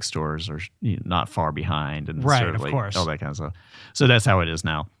handbag stores are not far behind, and Right, sort of of course. all that kind of stuff. So that's how it is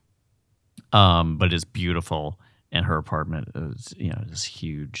now. But it's beautiful, and her apartment is, this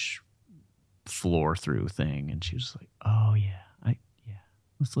huge floor through thing. And she was like, "Oh yeah,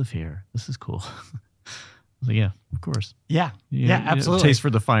 let's live here. This is cool." I was like, "Yeah, of course. Yeah. Absolutely. Taste for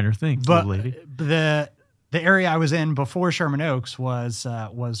the finer things, But little lady." the area I was in before Sherman Oaks was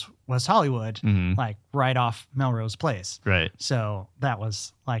Hollywood, Mhm. right off Melrose Place. Right. So that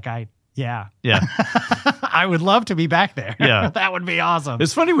was Yeah. I would love to be back there. Yeah. That would be awesome.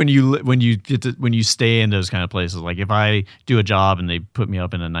 It's funny when you stay in those kind of places. Like if I do a job and they put me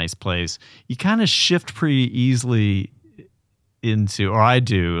up in a nice place, you kind of shift pretty easily into, or I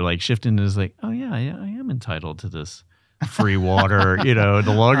do, shift into oh yeah, I am entitled to this free water.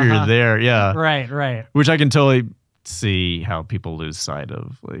 The longer you're there, yeah, Right. Which I can totally see how people lose sight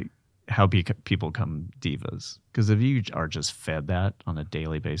of, how people become divas. Because if you are just fed that on a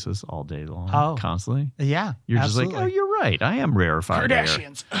daily basis, all day long, constantly, Yeah. you're absolutely. just "Oh, you're right. I am rarefied air."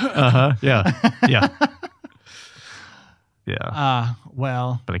 Kardashians. Yeah. Yeah.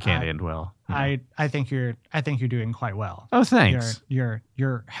 Well, But it can't end well. I think you're doing quite well. Oh, thanks. Your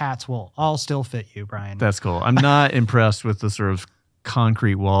hats will all still fit you, Brian. That's cool. I'm not impressed with the sort of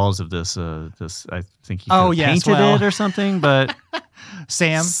concrete walls of this. I think you could have painted it or something, but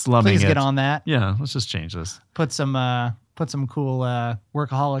Sam, slumming please it. get on that. Yeah, let's just change this. Put some cool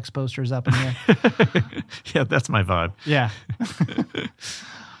Workaholics posters up in here. Yeah, that's my vibe. Yeah.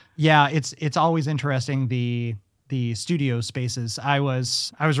 Yeah, it's always interesting the the studio spaces. I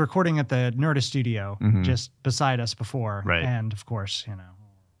was recording at the Nerdist studio just beside us before, Right. and of course,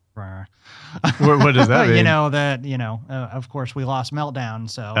 What does that mean? Of course, we lost Meltdown,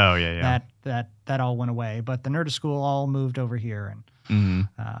 so Oh, yeah. that all went away. But the Nerdist school all moved over here, and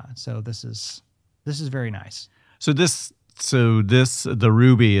so this is very nice. So the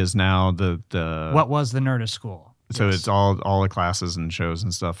Ruby is now the What was the Nerdist school? So Yes. it's all the classes and shows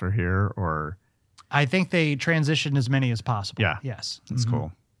and stuff are here, or I think they transitioned as many as possible. Yeah. Yes. that's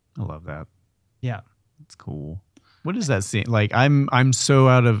cool. I love that. Yeah. It's cool. What is that scene? Like I'm so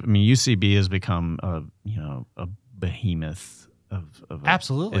out of. I mean, UCB has become a behemoth of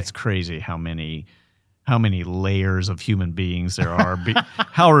Absolutely. It's crazy how many layers of human beings there are.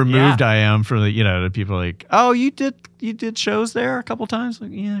 How removed I am from the people like, oh, you did shows there a couple times.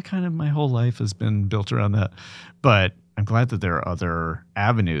 Like, yeah, kind of my whole life has been built around that. But I'm glad that there are other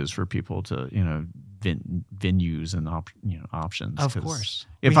avenues for people to venues and options. Of course.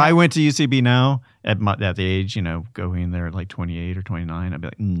 If I went to UCB now at the age, going there at like 28 or 29, I'd be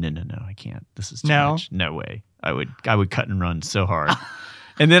like, no, I can't. This is too much. No way. I would cut and run so hard.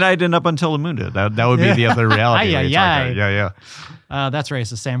 And then I'd end up on Telemundo. That would be the other reality. Yeah. That's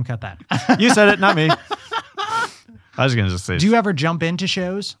racist. Sam, cut that. You said it, not me. I was going to just say. Do you ever jump into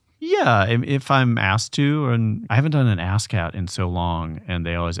shows? Yeah, if I'm asked to. And I haven't done an ASCAT in so long, and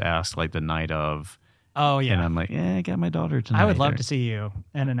they always ask like the night of. Oh, yeah. And I'm like, I got my daughter tonight. I would love to see you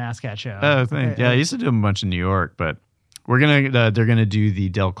in an ASCAT show. Oh, thanks. Yeah, I used to do them a bunch in New York, but they're gonna do the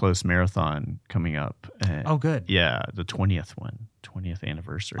Del Close Marathon coming up. Oh, good. Yeah, the 20th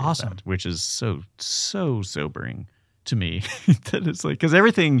anniversary. Awesome. Of that, which is so sobering to me. That it's like, because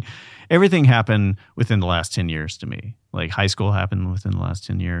everything happened within the last 10 years to me. Like high school happened within the last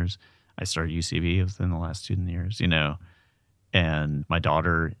 10 years. I started UCB within the last 10 years. And my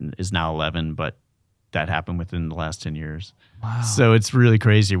daughter is now 11, but that happened within the last 10 years. Wow. So it's really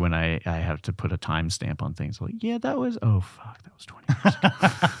crazy when I have to put a timestamp on things. Like, that was 20 years ago.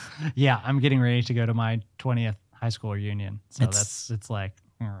 Yeah, I'm getting ready to go to my 20th high school reunion. So it's like...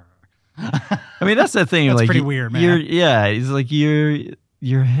 I mean, that's the thing. That's like, pretty weird, man. It's like you're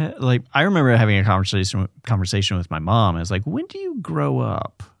like, I remember having a conversation with my mom. It's like, when do you grow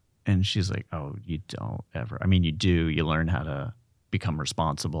up? And she's like, oh, you don't ever. I mean, you do. You learn how to become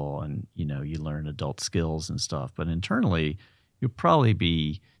responsible, and you learn adult skills and stuff, but internally you'll probably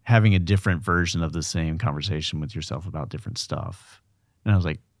be having a different version of the same conversation with yourself about different stuff. And I was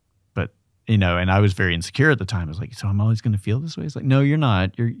like, but and I was very insecure at the time. I was like, so I'm always going to feel this way? It's like, no, you're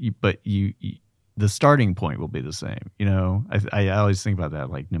not. But the starting point will be the same. I always think about that.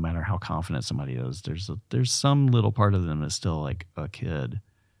 Like, no matter how confident somebody is, there's some little part of them that's still like a kid,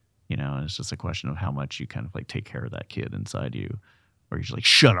 and it's just a question of how much you kind of like take care of that kid inside you. Or you're just like,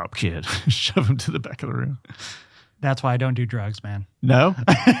 shut up, kid. Shove him to the back of the room. That's why I don't do drugs, man. No?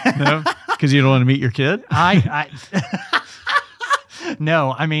 No? Because you don't want to meet your kid?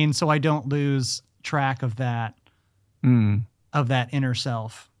 No, I mean, so I don't lose track of that inner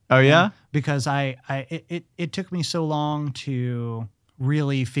self. Oh, yeah? Because it took me so long to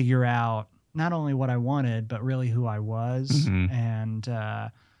really figure out not only what I wanted, but really who I was. Mm-hmm.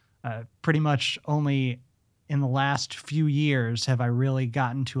 And pretty much only in the last few years have I really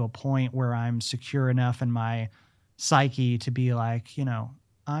gotten to a point where I'm secure enough in my psyche to be like,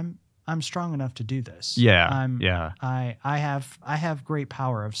 I'm strong enough to do this. Yeah. I have great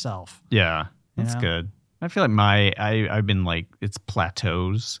power of self. Yeah. That's good. I feel like I've been like, it's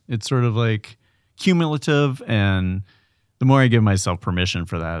plateaus. It's sort of like cumulative, and the more I give myself permission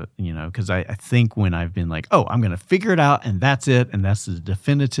for that, because I think when I've been like, oh, I'm going to figure it out and that's it, and that's the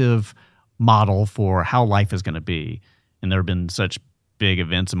definitive model for how life is going to be. And there have been such big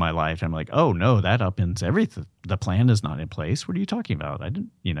events in my life. I'm like, oh no, that upends everything. The plan is not in place. What are you talking about? I didn't,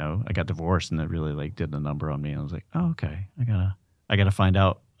 I got divorced, and it really like did the number on me. And I was like, oh, okay, I gotta find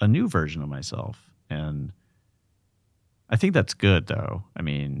out a new version of myself. And I think that's good though. I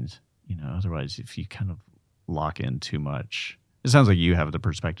mean, otherwise if you kind of lock in too much, it sounds like you have the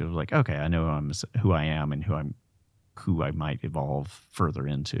perspective of like, okay, I know who I am and who I might evolve further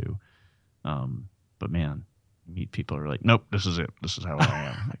into. But man, meet people who are like, nope, this is it. This is how I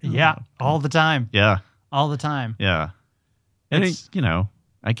am. Like, yeah, all the time. Yeah, all the time. Yeah, and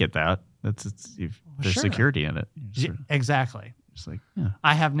I get that. There's sure. security in it. Exactly. Just like, yeah.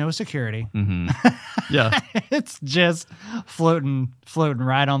 I have no security. Mm-hmm. Yeah, it's just floating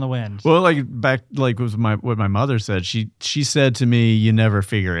right on the wind. Well, like back, like was what my mother said. She said to me, "You never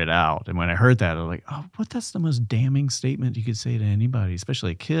figure it out." And when I heard that, I was like, "Oh, that's the most damning statement you could say to anybody,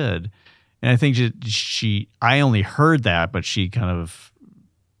 especially a kid." And I think I only heard that, but she kind of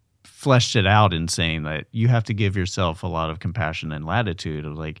fleshed it out in saying that you have to give yourself a lot of compassion and latitude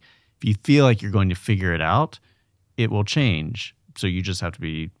of like, if you feel like you're going to figure it out, it will change. So you just have to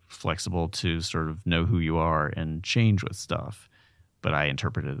be flexible to sort of know who you are and change with stuff. But I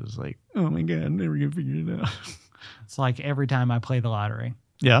interpret it as like, oh my God, I'm never going to figure it out. It's like every time I play the lottery.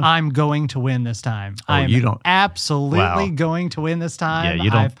 Yeah. I'm going to win this time. Oh, I'm you don't. absolutely going to win this time. Yeah, you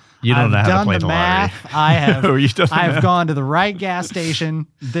don't know how to play the lottery. I have Oh, you don't I have know. gone to the right gas station.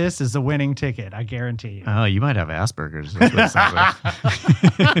 This is the winning ticket. I guarantee you. Oh, you might have Asperger's. That's what it sounds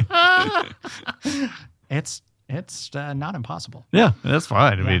like. It's not impossible. Yeah, that's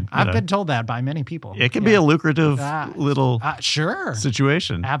fine. I Yeah, mean, I've been told that by many people. it can be a lucrative little sure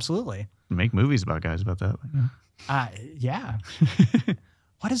situation. Absolutely. Make movies about guys about that. Yeah.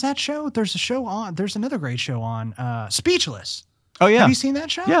 What is that show? There's a show on. There's another great show on. Speechless. Oh yeah. Have you seen that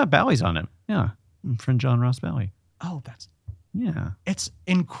show? Yeah, Bowie's on it. Yeah, my friend John Ross Bowie. Oh, it's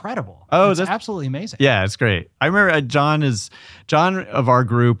incredible. Oh, it's that's absolutely amazing. Yeah, it's great. I remember John of our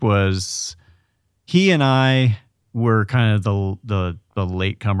group was, he and I were kind of the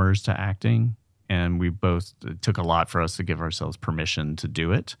latecomers to acting, and we both, it took a lot for us to give ourselves permission to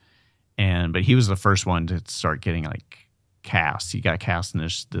do it. But he was the first one to start getting like cast. He got cast in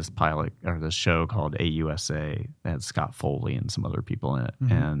this pilot or this show called AUSA that had Scott Foley and some other people in it.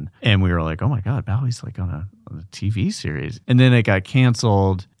 Mm-hmm. And we were like, oh my God, Bowie's like on a TV series. And then it got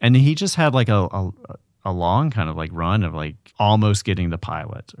canceled. And he just had like a long kind of like run of like almost getting the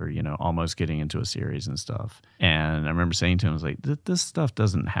pilot or, almost getting into a series and stuff. And I remember saying to him, I was like, this stuff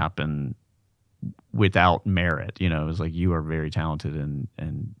doesn't happen without merit. It was like, you are very talented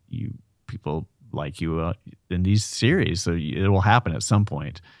and you people like you in these series, so it will happen at some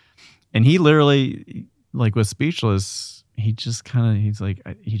point. And he literally, like with Speechless, he just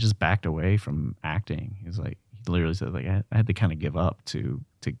backed away from acting. He literally said like, I had to kind of give up to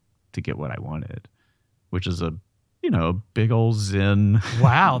get what I wanted, which is a big old Zen.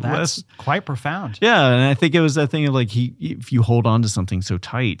 Wow, that's quite profound. Yeah, and I think it was that thing of like, if you hold on to something so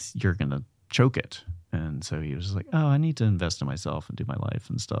tight, you're gonna choke it. And so he was like, oh, I need to invest in myself and do my life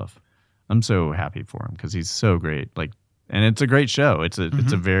and stuff. I'm so happy for him because he's so great. Like, and it's a great show. It's a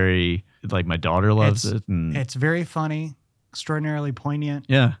very, like, my daughter loves it. And it's very funny, extraordinarily poignant.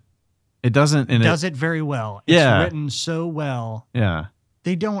 Yeah. It doesn't. And does it very well. It's written so well. Yeah.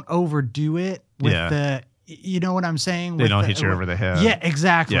 They don't overdo it with the, you know what I'm saying? They don't hit you over the head. Yeah,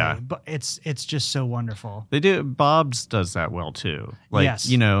 exactly. Yeah. But it's just so wonderful. They do. Bob's does that well too. Like, yes.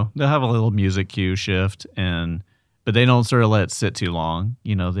 They'll have a little music cue shift but they don't sort of let it sit too long.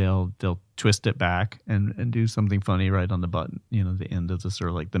 They'll twist it back and do something funny right on the button, the end of the sort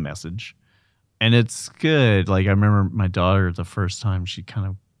of like the message. And it's good. Like, I remember my daughter, the first time she kind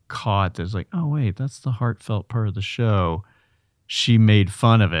of caught, there's like, oh wait, that's the heartfelt part of the show. She made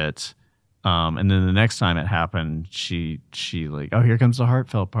fun of it. And then the next time it happened, she like, oh, here comes the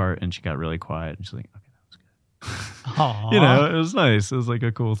heartfelt part. And she got really quiet and she's like, okay, that was good. Aww. It was nice. It was like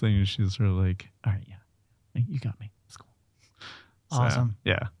a cool thing. And she was sort of like, all right, yeah, you got me. It's cool. Awesome. So,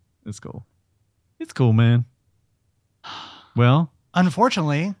 yeah, it's cool. It's cool, man. Well,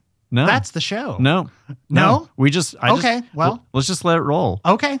 unfortunately, no, that's the show. No. Let's just let it roll.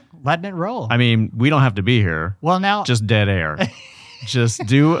 Okay. Letting it roll. I mean, we don't have to be here. Well, now just dead air. Just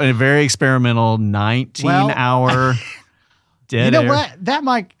do a very experimental 19-hour dead air. You know what? That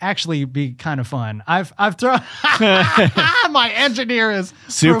might actually be kind of fun. I've thrown. My engineer is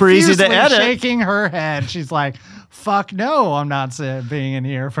super easy to edit. Shaking her head. She's like, "Fuck no, I'm not being in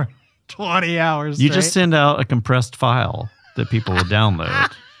here for 20 hours." You just send out a compressed file that people will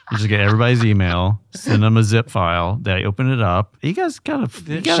download. You just get everybody's email, send them a zip file. They open it up. You guys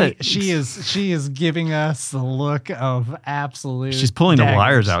She is giving us the look of absolute. She's pulling daggers. the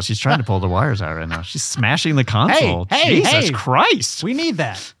wires out. She's trying to pull the wires out right now. She's smashing the console. Hey, Jesus Christ! We need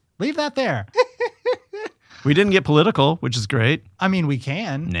that. Leave that there. We didn't get political, which is great. I mean, we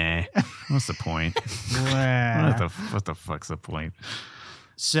can. Nah. What's the point? What the fuck's the point?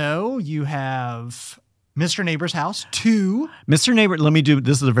 So you have Mr. Neighbor's House 2. Mr. Neighbor, let me do,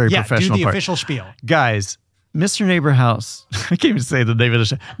 this is a very professional do the part. official spiel. Guys, Mr. Neighbor House, I can't even say the name of the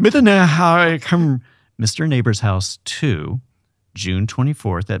show. Mr. Neighbor's House 2, June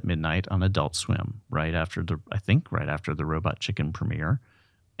 24th at midnight on Adult Swim, right after the Robot Chicken premiere.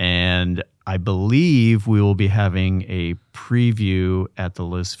 And I believe we will be having a preview at the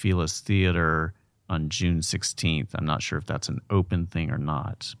Los Feliz Theater on June 16th. I'm not sure if that's an open thing or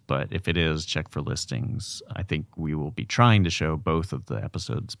not, but if it is, check for listings. I think we will be trying to show both of the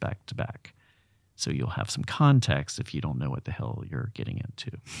episodes back to back. So you'll have some context if you don't know what the hell you're getting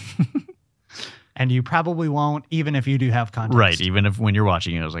into. And you probably won't, even if you do have context. Right. Even if when you're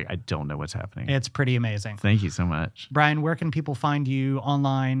watching it, I was like, I don't know what's happening. It's pretty amazing. Thank you so much. Brian, where can people find you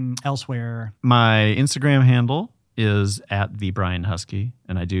online, elsewhere? My Instagram handle is at the Brian Huskey,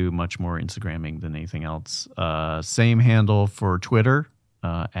 and I do much more Instagramming than anything else. Same handle for Twitter,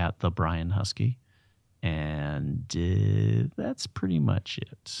 at the Brian Huskey. And that's pretty much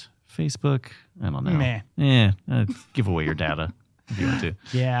it. Facebook, I don't know. Meh. Give away your data if you want to.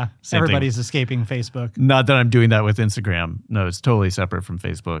 Yeah, Same everybody's escaping Facebook. Not that I'm doing that with Instagram. No, it's totally separate from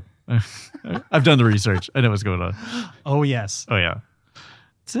Facebook. I've done the research. I know what's going on. Oh, yes. Oh, yeah.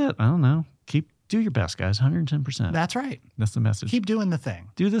 That's it. I don't know. Do your best, guys. 110%. That's right. That's the message. Keep doing the thing.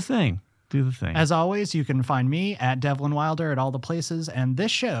 Do the thing. Do the thing. As always, you can find me at Devlin Wilder at all the places, and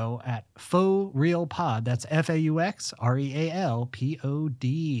this show at Faux Real Pod. That's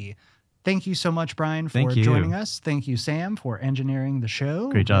FAUXREALPOD. Thank you so much, Brian, for joining us. Thank you, Sam, for engineering the show.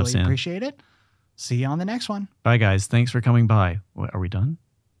 Great job, really Sam. Appreciate it. See you on the next one. Bye, guys. Thanks for coming by. Are we done?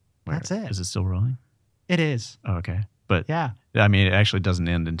 That's it. Is it still rolling? It is. Oh, okay. But yeah, I mean, it actually doesn't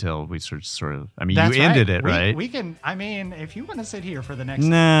end until we sort of. I mean, That's you ended it, right? We can. I mean, if you want to sit here for the next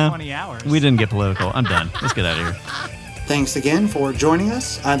 20 hours, we didn't get political. I'm done. Let's get out of here. Thanks again for joining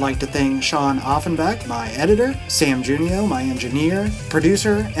us. I'd like to thank Sean Offenbeck, my editor, Sam Junio, my engineer,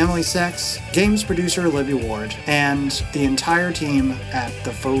 producer Emily Sex, games producer Libby Ward, and the entire team at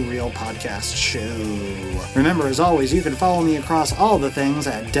the Faux Real Podcast Show. Remember, as always, you can follow me across all the things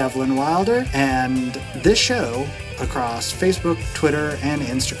at Devlin Wilder, and this show across Facebook, Twitter, and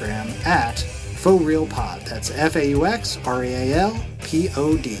Instagram at Faux Real Pod. That's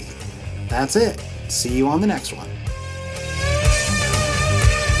FAUXREALPOD. That's it. See you on the next one.